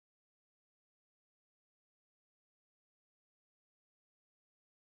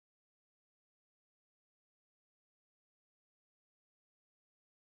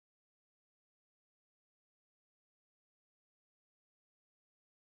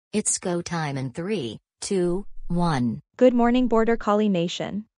It's go time in 3, 2, 1. Good morning, Border Collie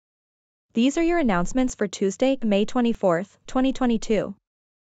Nation. These are your announcements for Tuesday, May 24th, 2022.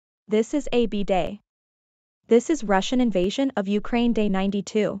 This is AB Day. This is Russian Invasion of Ukraine Day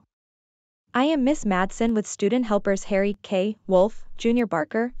 92. I am Miss Madsen with student helpers Harry K. Wolf, Junior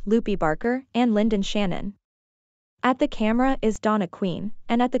Barker, Loopy Barker, and Lyndon Shannon. At the camera is Donna Queen,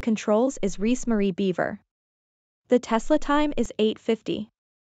 and at the controls is Reese Marie Beaver. The Tesla time is 8:50.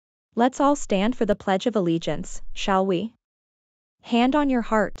 Let's all stand for the Pledge of Allegiance, shall we? Hand on your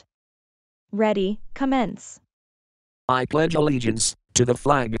heart. Ready, commence. I pledge allegiance to the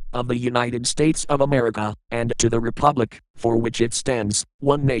flag of the United States of America, and to the republic for which it stands,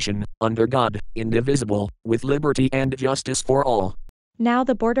 one nation, under God, indivisible, with liberty and justice for all. Now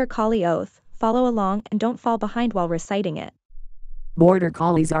the Border Collie Oath, follow along and don't fall behind while reciting it. Border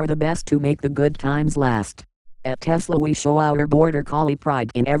Collies are the best to make the good times last. At Tesla we show our Border Collie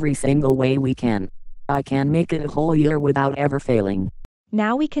pride in every single way we can. I can make it a whole year without ever failing.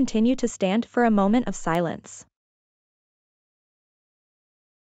 Now we continue to stand for a moment of silence.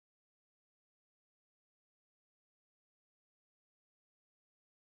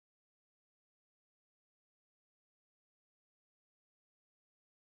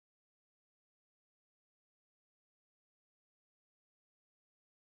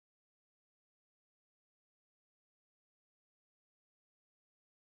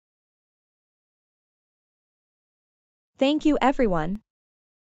 Thank you, everyone.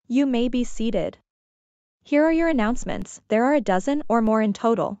 You may be seated. Here are your announcements. There are a dozen or more in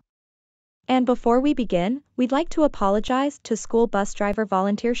total. And before we begin, we'd like to apologize to school bus driver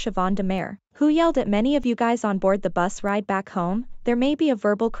volunteer Siobhan Demare, who yelled at many of you guys on board the bus ride back home. There may be a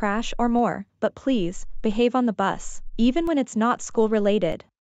verbal crash or more, but please, behave on the bus, even when it's not school related.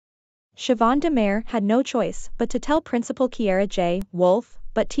 Siobhan Demare had no choice but to tell Principal Kiera J. Wolf,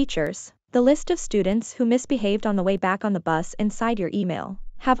 but teachers, the list of students who misbehaved on the way back on the bus inside your email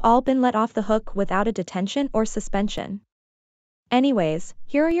have all been let off the hook without a detention or suspension. Anyways,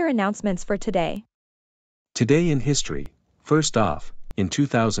 here are your announcements for today. Today in history, first off, in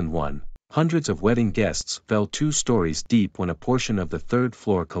 2001, hundreds of wedding guests fell 2 stories deep when a portion of the 3rd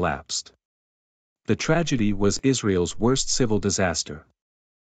floor collapsed. The tragedy was Israel's worst civil disaster.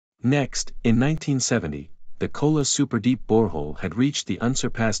 Next, in 1970, the Kola Superdeep borehole had reached the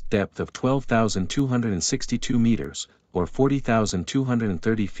unsurpassed depth of 12,262 meters, or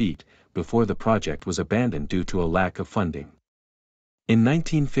 40,230 feet, before the project was abandoned due to a lack of funding. In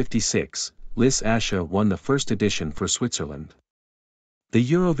 1956, Lis Asha won the first edition for Switzerland. The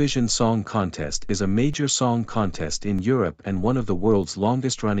Eurovision Song Contest is a major song contest in Europe and one of the world's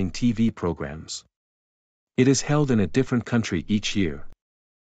longest-running TV programs. It is held in a different country each year.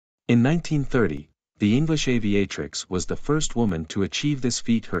 In 1930, the English aviatrix was the first woman to achieve this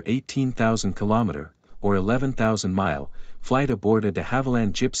feat. Her 18,000-kilometer, or 11,000-mile, flight aboard a de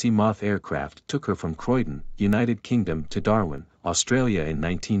Havilland Gypsy Moth aircraft took her from Croydon, United Kingdom to Darwin, Australia in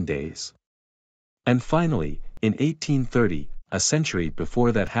 19 days. And finally, in 1830, a century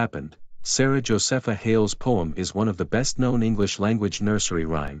before that happened, Sarah Josepha Hale's poem is one of the best-known English-language nursery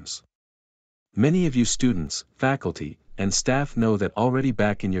rhymes. Many of you students, faculty, and staff know that already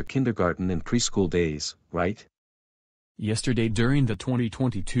back in your kindergarten and preschool days, right? Yesterday during the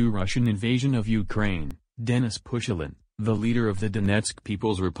 2022 Russian invasion of Ukraine, Denis Pushilin, the leader of the Donetsk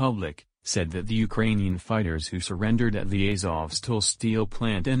People's Republic, said that the Ukrainian fighters who surrendered at the Azovstal steel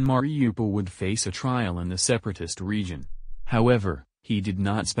plant in Mariupol would face a trial in the separatist region. However, he did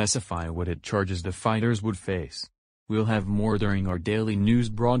not specify what it charges the fighters would face. We'll have more during our daily news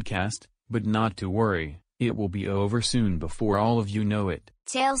broadcast, but not to worry, it will be over soon before all of you know it.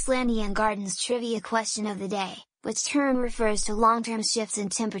 Taleslandian Gardens Trivia Question of the Day. Which term refers to long-term shifts in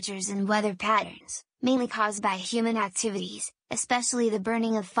temperatures and weather patterns, mainly caused by human activities, especially the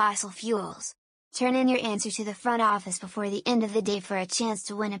burning of fossil fuels? Turn in your answer to the front office before the end of the day for a chance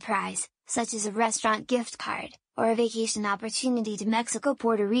to win a prize, such as a restaurant gift card, or a vacation opportunity to Mexico,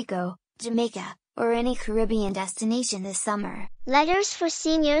 Puerto Rico, Jamaica, or any Caribbean destination this summer. Letters for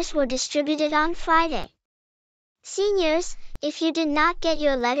seniors were distributed on Friday. Seniors, if you did not get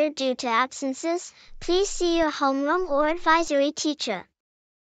your letter due to absences, please see your homeroom or advisory teacher.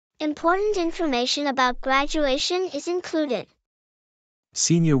 Important information about graduation is included.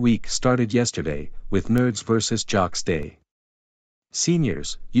 Senior Week started yesterday, with Nerds vs. Jocks Day.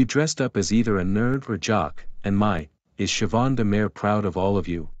 Seniors, you dressed up as either a nerd or jock, and is Siobhan Demare proud of all of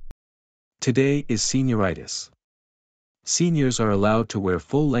you? Today is Senioritis. Seniors are allowed to wear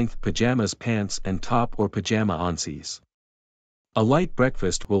full-length pajamas, pants and top or pajama onsies. A light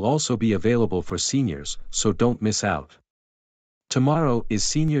breakfast will also be available for seniors, so don't miss out. Tomorrow is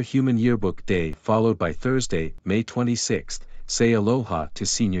Senior Human Yearbook Day, followed by Thursday, May 26th, Say Aloha to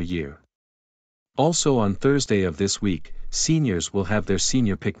Senior Year. Also on Thursday of this week, seniors will have their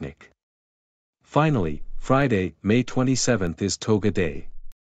senior picnic. Finally, Friday, May 27th is Toga Day.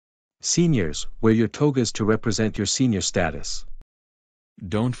 Seniors, wear your togas to represent your senior status.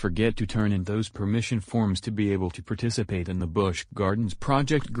 Don't forget to turn in those permission forms to be able to participate in the Busch Gardens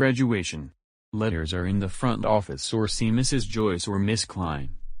Project graduation. Letters are in the front office, or see Mrs. Joyce or Miss Klein,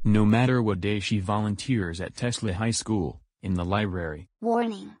 no matter what day she volunteers at Tesla High School, in the library.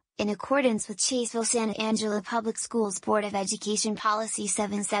 Warning: in accordance with Chaseville Santa Angela Public Schools Board of Education Policy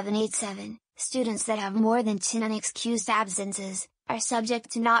 7787, students that have more than 10 unexcused absences are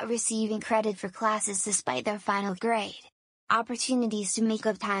subject to not receiving credit for classes despite their final grade. Opportunities to make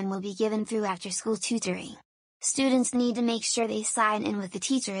up time will be given through after-school tutoring. Students need to make sure they sign in with the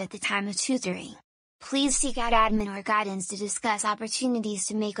teacher at the time of tutoring. Please seek out admin or guidance to discuss opportunities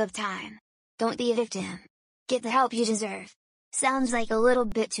to make up time. Don't be a victim. Get the help you deserve. Sounds like a little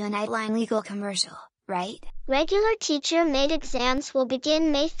bit to a Nightline legal commercial, right? Regular teacher-made exams will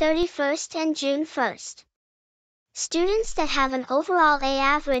begin May 31st and June 1st. Students that have an overall A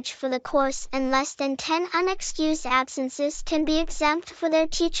average for the course and less than 10 unexcused absences can be exempt for their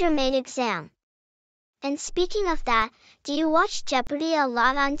teacher-made exam. And speaking of that, do you watch Jeopardy a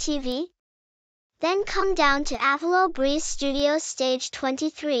lot on TV? Then come down to Avalo Breeze Studios Stage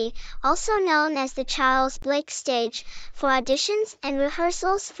 23, also known as the Charles Blake Stage, for auditions and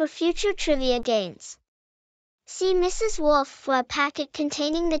rehearsals for future trivia games. See Mrs. Wolf for a packet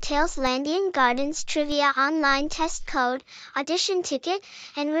containing the Taleslandian Gardens Trivia Online Test Code, audition ticket,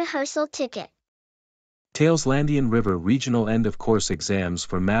 and rehearsal ticket. Taleslandian River Regional End-of-Course Exams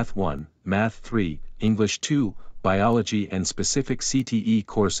for Math 1, Math 3, English 2, Biology and specific CTE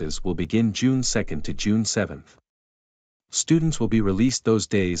courses will begin June 2nd to June 7th. Students will be released those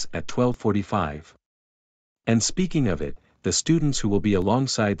days at 12:45. And speaking of it, the students who will be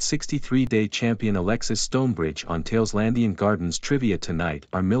alongside 63-day champion Alexis Stonebridge on Taleslandian Gardens Trivia tonight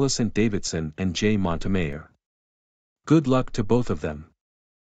are Millicent Davidson and Jay Montemayor. Good luck to both of them.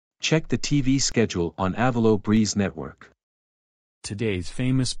 Check the TV schedule on Avalo Breeze Network. Today's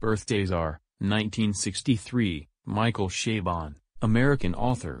famous birthdays are 1963, Michael Chabon, American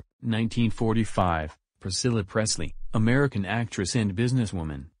author; 1945, Priscilla Presley, American actress and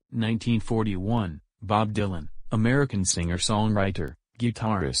businesswoman; 1941, Bob Dylan, American singer-songwriter,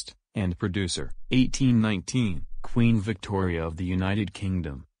 guitarist, and producer; 1819, Queen Victoria of the United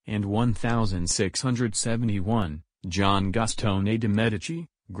Kingdom; and 1671, John Gastone de' Medici,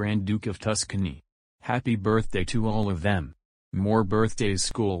 Grand Duke of Tuscany. Happy birthday to all of them. More birthdays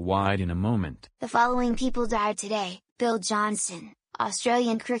school-wide in a moment. The following people died today: Bill Johnston,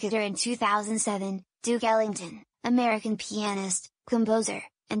 Australian cricketer in 2007, Duke Ellington, American pianist, composer,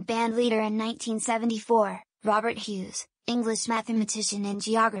 and band leader in 1974, Robert Hughes, English mathematician and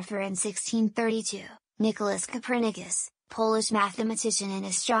geographer in 1632, Nicholas Copernicus, Polish mathematician and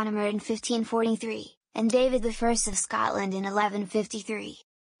astronomer in 1543, and David I of Scotland in 1153.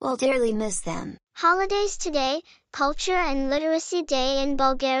 We'll dearly miss them. Holidays today: Culture and Literacy Day in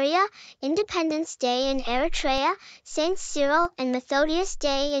Bulgaria, Independence Day in Eritrea, Saint Cyril and Methodius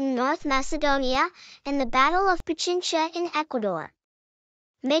Day in North Macedonia, and the Battle of Pichincha in Ecuador.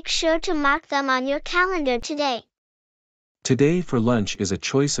 Make sure to mark them on your calendar today. Today for lunch is a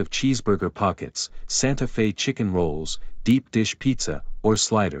choice of cheeseburger pockets, Santa Fe chicken rolls, deep dish pizza, or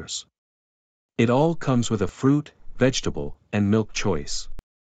sliders. It all comes with a fruit, vegetable, and milk choice.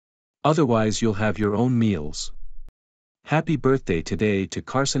 Otherwise you'll have your own meals. Happy birthday today to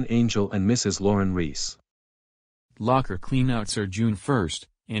Carson Angel and Mrs. Lauren Reese. Locker cleanouts are June 1st,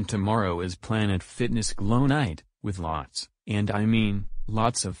 and tomorrow is Planet Fitness Glow Night, with lots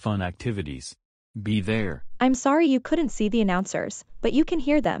of fun activities. Be there. I'm sorry you couldn't see the announcers, but you can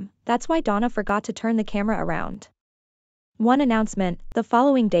hear them. That's why Donna forgot to turn the camera around. One announcement: the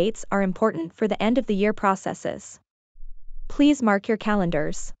following dates are important for the end of the year processes. Please mark your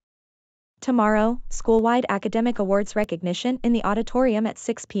calendars. Tomorrow, school-wide academic awards recognition in the auditorium at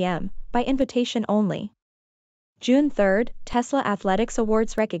 6 p.m., by invitation only. June 3rd, Tesla Athletics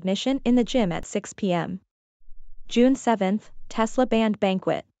Awards recognition in the gym at 6 p.m. June 7th, Tesla Band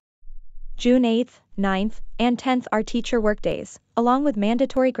Banquet. June 8th, 9th, and 10th are teacher workdays, along with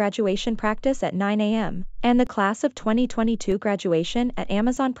mandatory graduation practice at 9 a.m., and the Class of 2022 graduation at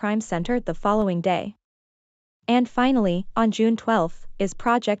Amazon Prime Center the following day. And finally, on June 12th, is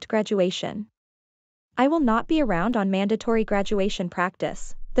project graduation. I will not be around on mandatory graduation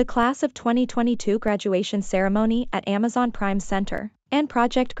practice, the Class of 2022 graduation ceremony at Amazon Prime Center, And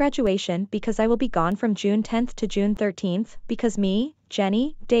project graduation because I will be gone from June 10th to June 13th because me,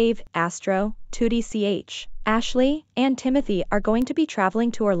 Jenny, Dave, Astro, Tootie CH, Ashley, and Timothy are going to be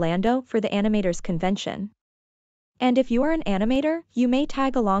traveling to Orlando for the Animators Convention. And if you are an animator, you may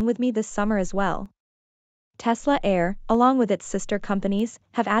tag along with me this summer as well. Tesla Air, along with its sister companies,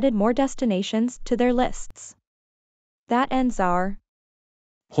 have added more destinations to their lists. That ends our...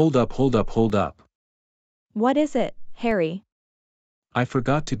 Hold up. What is it, Harry? I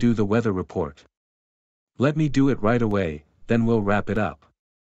forgot to do the weather report. Let me do it right away, then we'll wrap it up.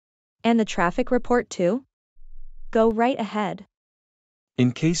 And the traffic report too? Go right ahead.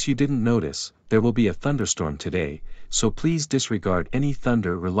 In case you didn't notice, there will be a thunderstorm today, so please disregard any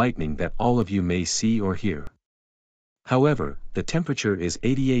thunder or lightning that all of you may see or hear. However, the temperature is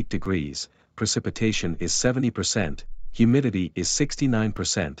 88 degrees, precipitation is 70%, humidity is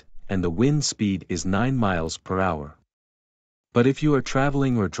 69%, and the wind speed is 9 miles per hour. But if you are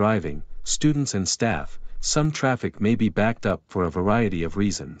traveling or driving, students and staff, some traffic may be backed up for a variety of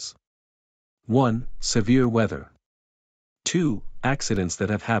reasons. 1. Severe weather. 2. Accidents that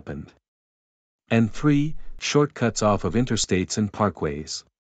have happened. And 3. Shortcuts off of interstates and parkways.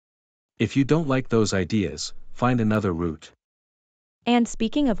 If you don't like those ideas, find another route. And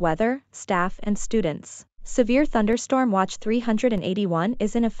speaking of weather, staff and students, severe thunderstorm watch 381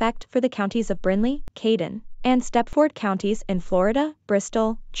 is in effect for the counties of Brindley, Caden, and Stepford counties in Florida,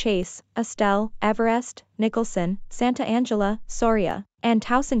 Bristol, Chase, Estelle, Everest, Nicholson, Santa Angela, Soria, and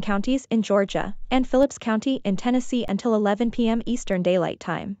Towson counties in Georgia, and Phillips County in Tennessee until 11 p.m. Eastern Daylight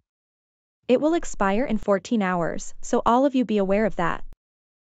Time. It will expire in 14 hours, so all of you be aware of that.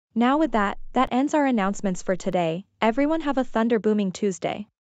 Now with that ends our announcements for today. Everyone have a thunder booming Tuesday.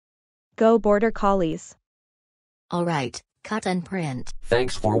 Go Border Collies. Alright, cut and print.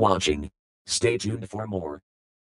 Thanks for watching. Stay tuned for more.